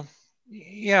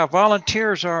yeah,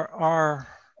 volunteers are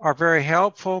very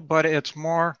helpful, but it's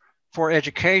more for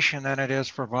education than it is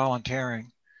for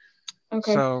volunteering.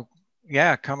 Okay. So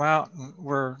yeah, come out and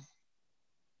we'll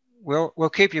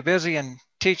keep you busy and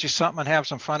teach you something and have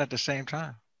some fun at the same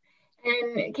time.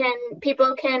 And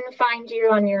people find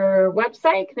you on your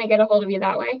website? Can they get a hold of you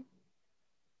that way?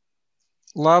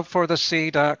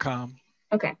 Loveforthesea.com.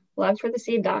 Okay,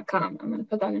 loveforthesea.com. I'm going to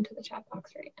put that into the chat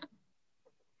box right now.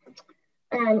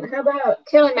 How about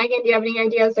Till and Megan? Do you have any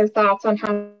ideas or thoughts on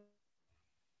how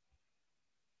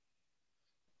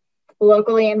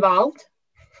locally involved?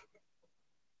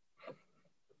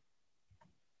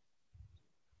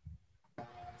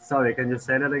 Sorry, can you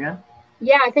say that again?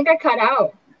 Yeah, I think I cut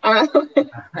out.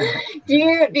 Do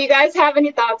you guys have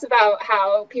any thoughts about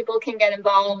how people can get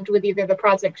involved with either the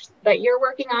projects that you're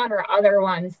working on or other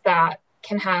ones that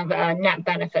can have a net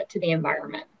benefit to the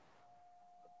environment?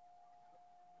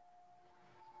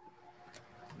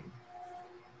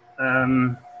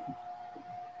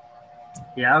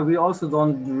 Yeah, we also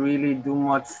don't really do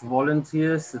much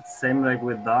volunteers. It's same like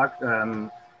with Doug.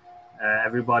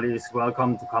 Everybody is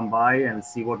welcome to come by and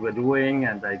see what we're doing,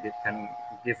 and I can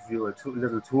give you a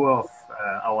little tour of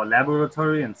our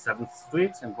laboratory in 7th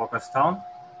Street in Bocas town.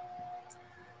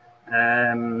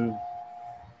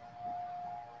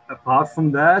 Apart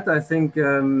from that, I think,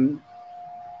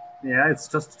 yeah, it's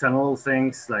just general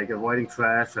things like avoiding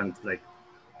trash and like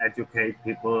educate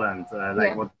people, and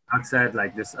like what Doug said,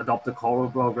 like this adopt a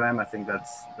coral program. I think that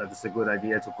is a good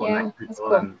idea to connect people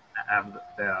cool. And have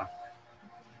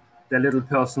their little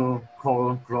personal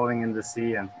coral growing in the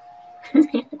sea, and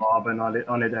Bob and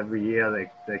on it every year.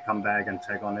 They come back and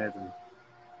check on it. And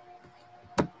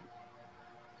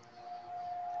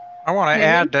I want to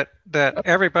add that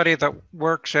everybody that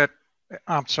works at,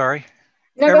 I'm sorry,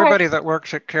 no, everybody that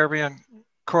works at Caribbean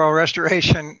Coral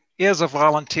Restoration is a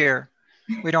volunteer.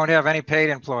 We don't have any paid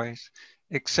employees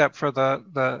except for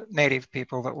the native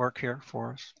people that work here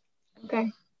for us.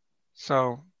 Okay.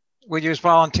 So we use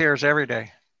volunteers every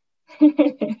day.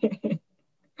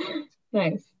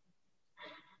 Nice.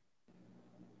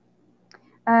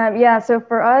 Yeah, so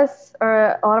for us,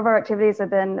 a lot of our activities have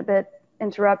been a bit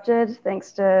interrupted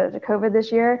thanks to COVID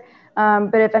this year.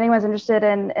 But if anyone's interested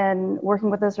in working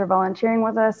with us or volunteering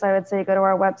with us, I would say go to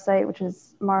our website, which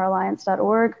is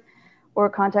MarAlliance.org, or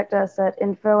contact us at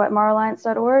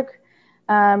info@MarAlliance.org.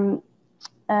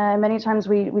 Many times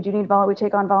we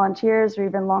take on volunteers or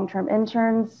even long-term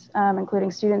interns,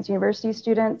 including students, university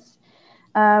students.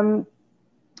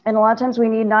 And a lot of times we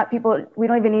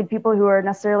don't even need people who are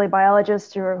necessarily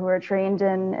biologists or who are trained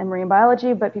in marine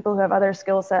biology, but people who have other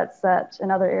skill sets that in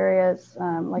other areas,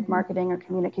 like marketing or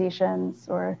communications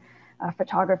or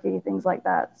photography, things like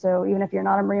that. So even if you're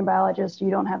not a marine biologist,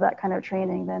 you don't have that kind of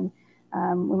training, then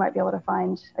we might be able to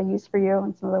find a use for you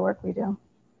in some of the work we do.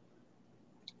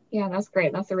 Yeah, that's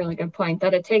great. That's a really good point,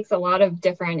 that it takes a lot of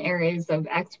different areas of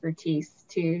expertise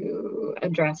to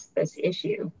address this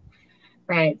issue.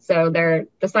 Right. So they're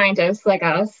the scientists like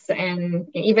us, and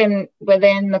even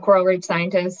within the coral reef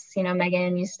scientists, you know,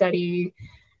 Megan, you study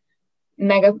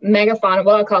megafauna,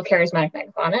 well, I call charismatic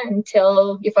megafauna,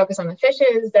 until you focus on the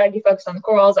fishes. Doug, you focus on the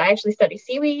corals. I actually study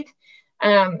seaweed.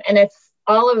 And it's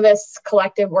all of this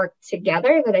collective work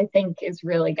together that I think is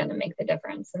really going to make the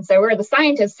difference. And so we're the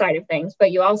scientist side of things,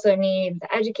 but you also need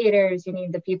the educators, you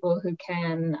need the people who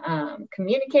can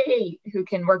communicate, who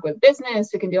can work with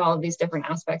business, who can do all of these different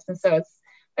aspects. And so it's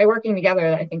by working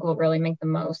together that I think we'll really make the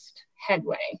most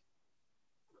headway.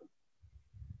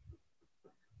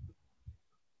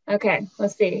 Okay,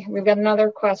 let's see. We've got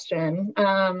another question. Do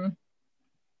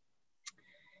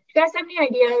you guys have any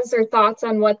ideas or thoughts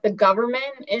on what the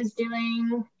government is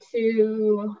doing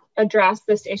to address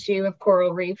this issue of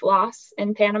coral reef loss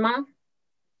in Panama?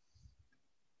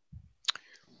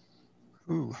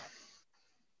 Ooh.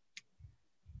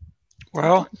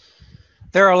 Well,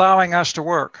 they're allowing us to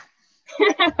work.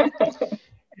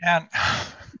 and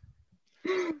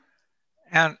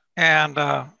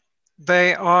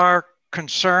they are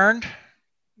concerned,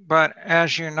 but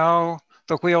as you know,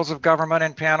 the wheels of government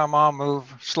in Panama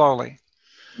move slowly.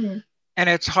 Mm. And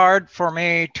it's hard for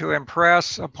me to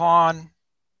impress upon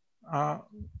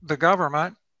the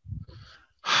government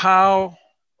how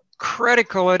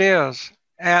critical it is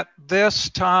at this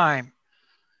time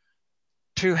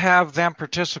to have them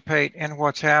participate in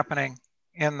what's happening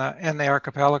in the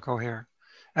archipelago here,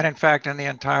 and in fact in the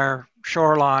entire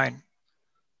shoreline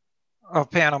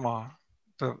of Panama,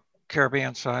 the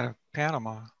Caribbean side of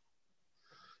Panama.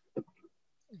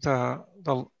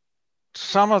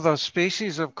 Some of the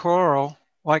species of coral,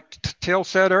 like Till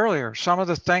said earlier, some of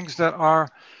the things that are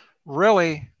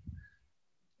really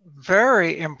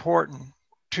very important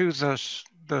to the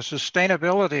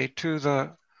sustainability, to the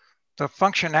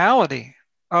functionality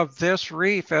of this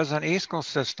reef as an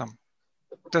ecosystem,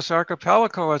 this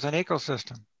archipelago as an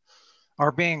ecosystem,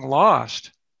 are being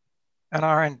lost and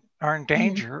are in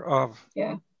danger of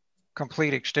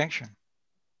complete extinction.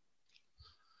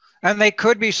 And they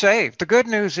could be saved. The good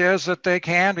news is that they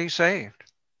can be saved.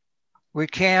 We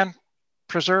can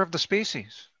preserve the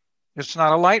species. It's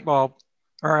not a light bulb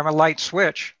or a light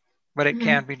switch, but it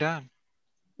can be done.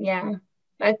 Yeah,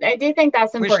 I do think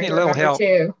that's important. We just need a little help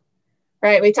too.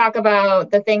 Right, we talk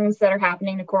about the things that are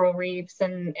happening to coral reefs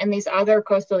and these other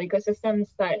coastal ecosystems,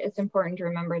 but it's important to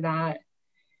remember that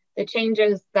the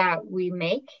changes that we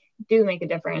make do make a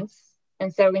difference.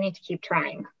 And so we need to keep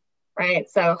trying, right?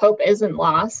 So hope isn't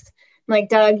lost. Like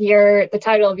Doug, the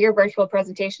title of your virtual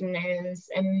presentation is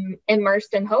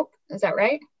Immersed in Hope. Is that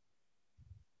right?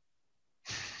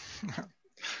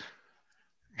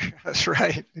 That's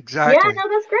right, exactly. Yeah, no,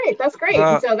 that's great. That's great.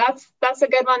 And so that's a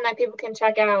good one that people can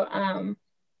check out on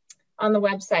the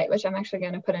website, which I'm actually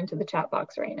going to put into the chat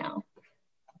box right now.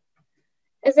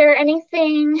 Is there any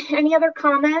other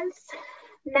comments,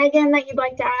 Megan, that you'd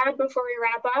like to add before we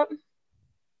wrap up?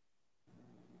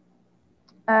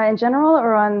 In general,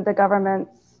 or on the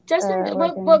government's? Just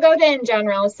we'll go to in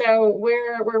general. So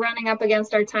we're running up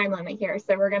against our time limit here,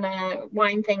 so we're going to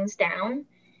wind things down.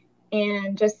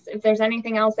 And just if there's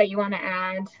anything else that you want to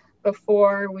add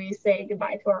before we say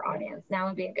goodbye to our audience, now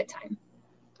would be a good time.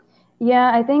 Yeah,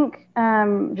 I think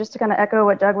just to kind of echo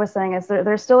what Doug was saying, is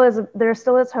there still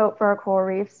is hope for our coral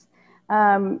reefs,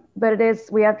 but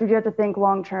we have to think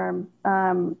long term.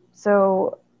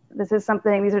 So this is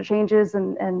something; these are changes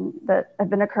and that have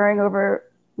been occurring over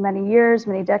many years,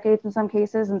 many decades in some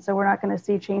cases, and so we're not going to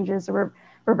see changes or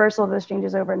reversal of those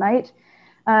changes overnight.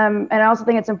 And I also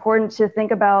think it's important to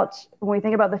think about, when we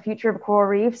think about the future of coral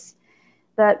reefs,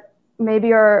 that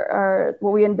maybe our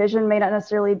what we envision may not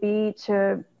necessarily be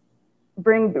to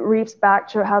bring reefs back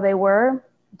to how they were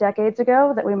decades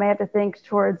ago that we may have to think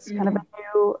towards kind of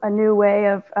a new way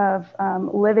of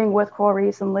living with coral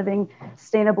reefs and living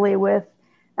sustainably with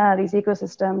these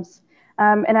ecosystems.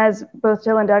 And as both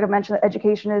Jill and Doug have mentioned,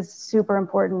 education is super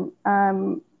important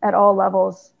at all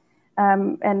levels.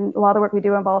 And a lot of the work we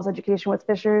do involves education with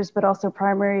fishers, but also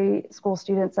primary school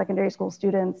students, secondary school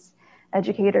students,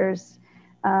 educators,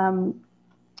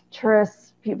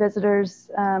 tourists, visitors,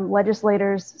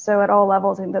 legislators. So at all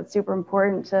levels, I think that's super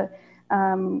important to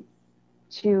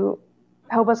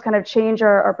help us kind of change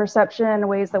our perception and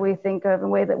ways that we think of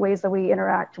and ways that we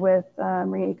interact with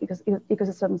marine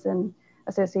ecosystems and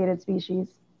associated species.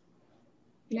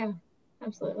 Yeah,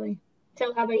 absolutely.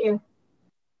 Jill, how about you?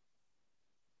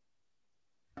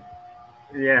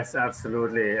 Yes,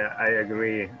 absolutely. I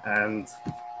agree. And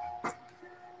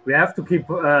we have to keep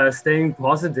staying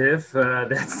positive.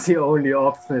 That's the only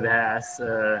option it has.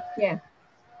 Yeah.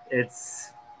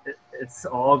 It's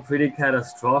all pretty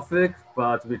catastrophic,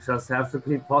 but we just have to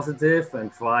keep positive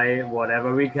and try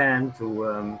whatever we can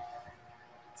to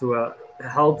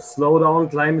help slow down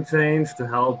climate change, to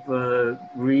help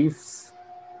reefs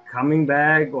coming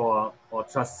back or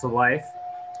just survive.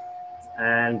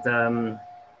 And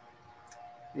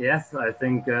yes, I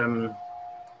think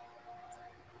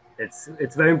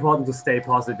it's very important to stay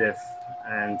positive,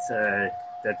 and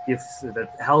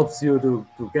that helps you to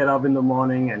get up in the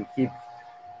morning and keep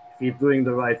doing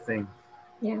the right thing.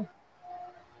 Yeah.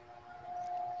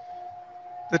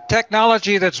 The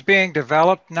technology that's being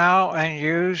developed now and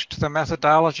used, the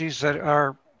methodologies that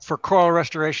are for coral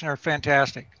restoration are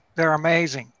fantastic. They're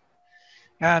amazing.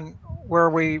 And where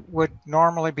we would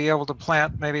normally be able to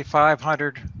plant maybe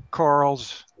 500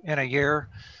 corals in a year,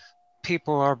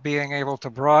 people are being able to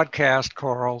broadcast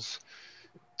corals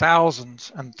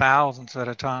thousands and thousands at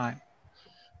a time.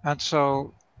 And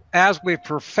so as we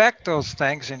perfect those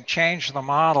things and change the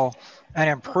model and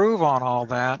improve on all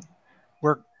that,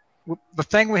 the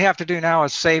thing we have to do now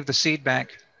is save the seed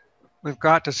bank. We've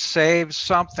got to save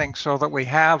something so that we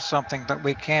have something that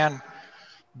we can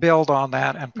build on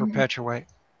that and perpetuate.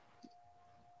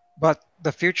 But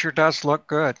the future does look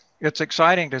good. It's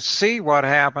exciting to see what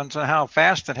happens and how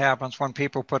fast it happens when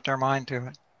people put their mind to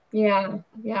it. Yeah,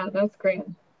 that's great.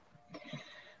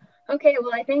 Okay,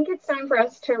 well, I think it's time for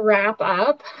us to wrap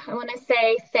up. I want to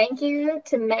say thank you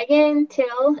to Megan,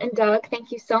 Till, and Doug.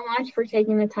 Thank you so much for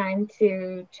taking the time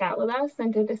to chat with us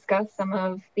and to discuss some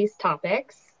of these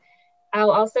topics.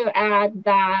 I'll also add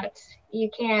that you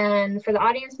can, for the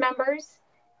audience members,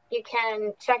 you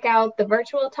can check out the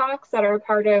virtual talks that are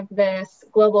part of this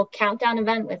global countdown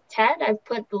event with TED. I've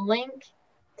put the link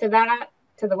to that,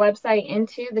 to the website,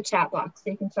 into the chat box,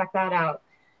 so you can check that out.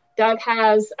 Doug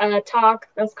has a talk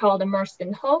that's called Immersed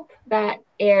in Hope that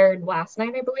aired last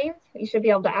night, I believe. You should be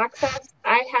able to access.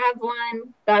 I have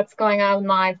one that's going on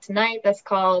live tonight that's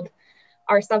called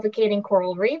Our Suffocating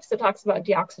Coral Reefs. It talks about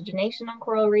deoxygenation on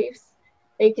coral reefs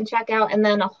that you can check out. And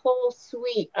then a whole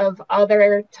suite of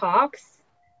other talks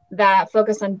that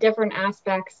focus on different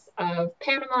aspects of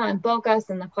Panama and Bocas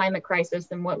and the climate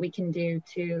crisis and what we can do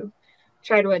to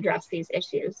try to address these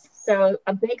issues. So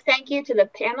a big thank you to the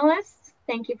panelists.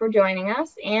 Thank you for joining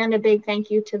us, and a big thank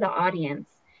you to the audience.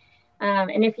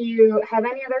 And if you have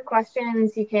any other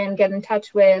questions, you can get in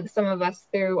touch with some of us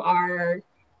through our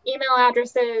email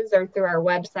addresses or through our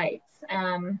websites.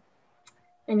 And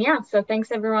yeah, so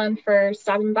thanks everyone for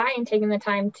stopping by and taking the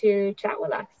time to chat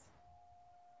with us.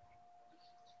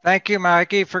 Thank you,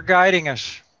 Maggie, for guiding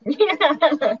us. Yeah,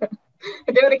 I'll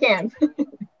do what I can.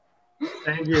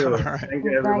 Thank you. Right. Thank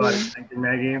you, everybody. Thank you,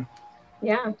 Maggie.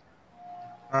 Yeah.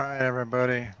 All right,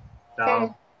 everybody. Ciao.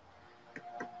 Okay.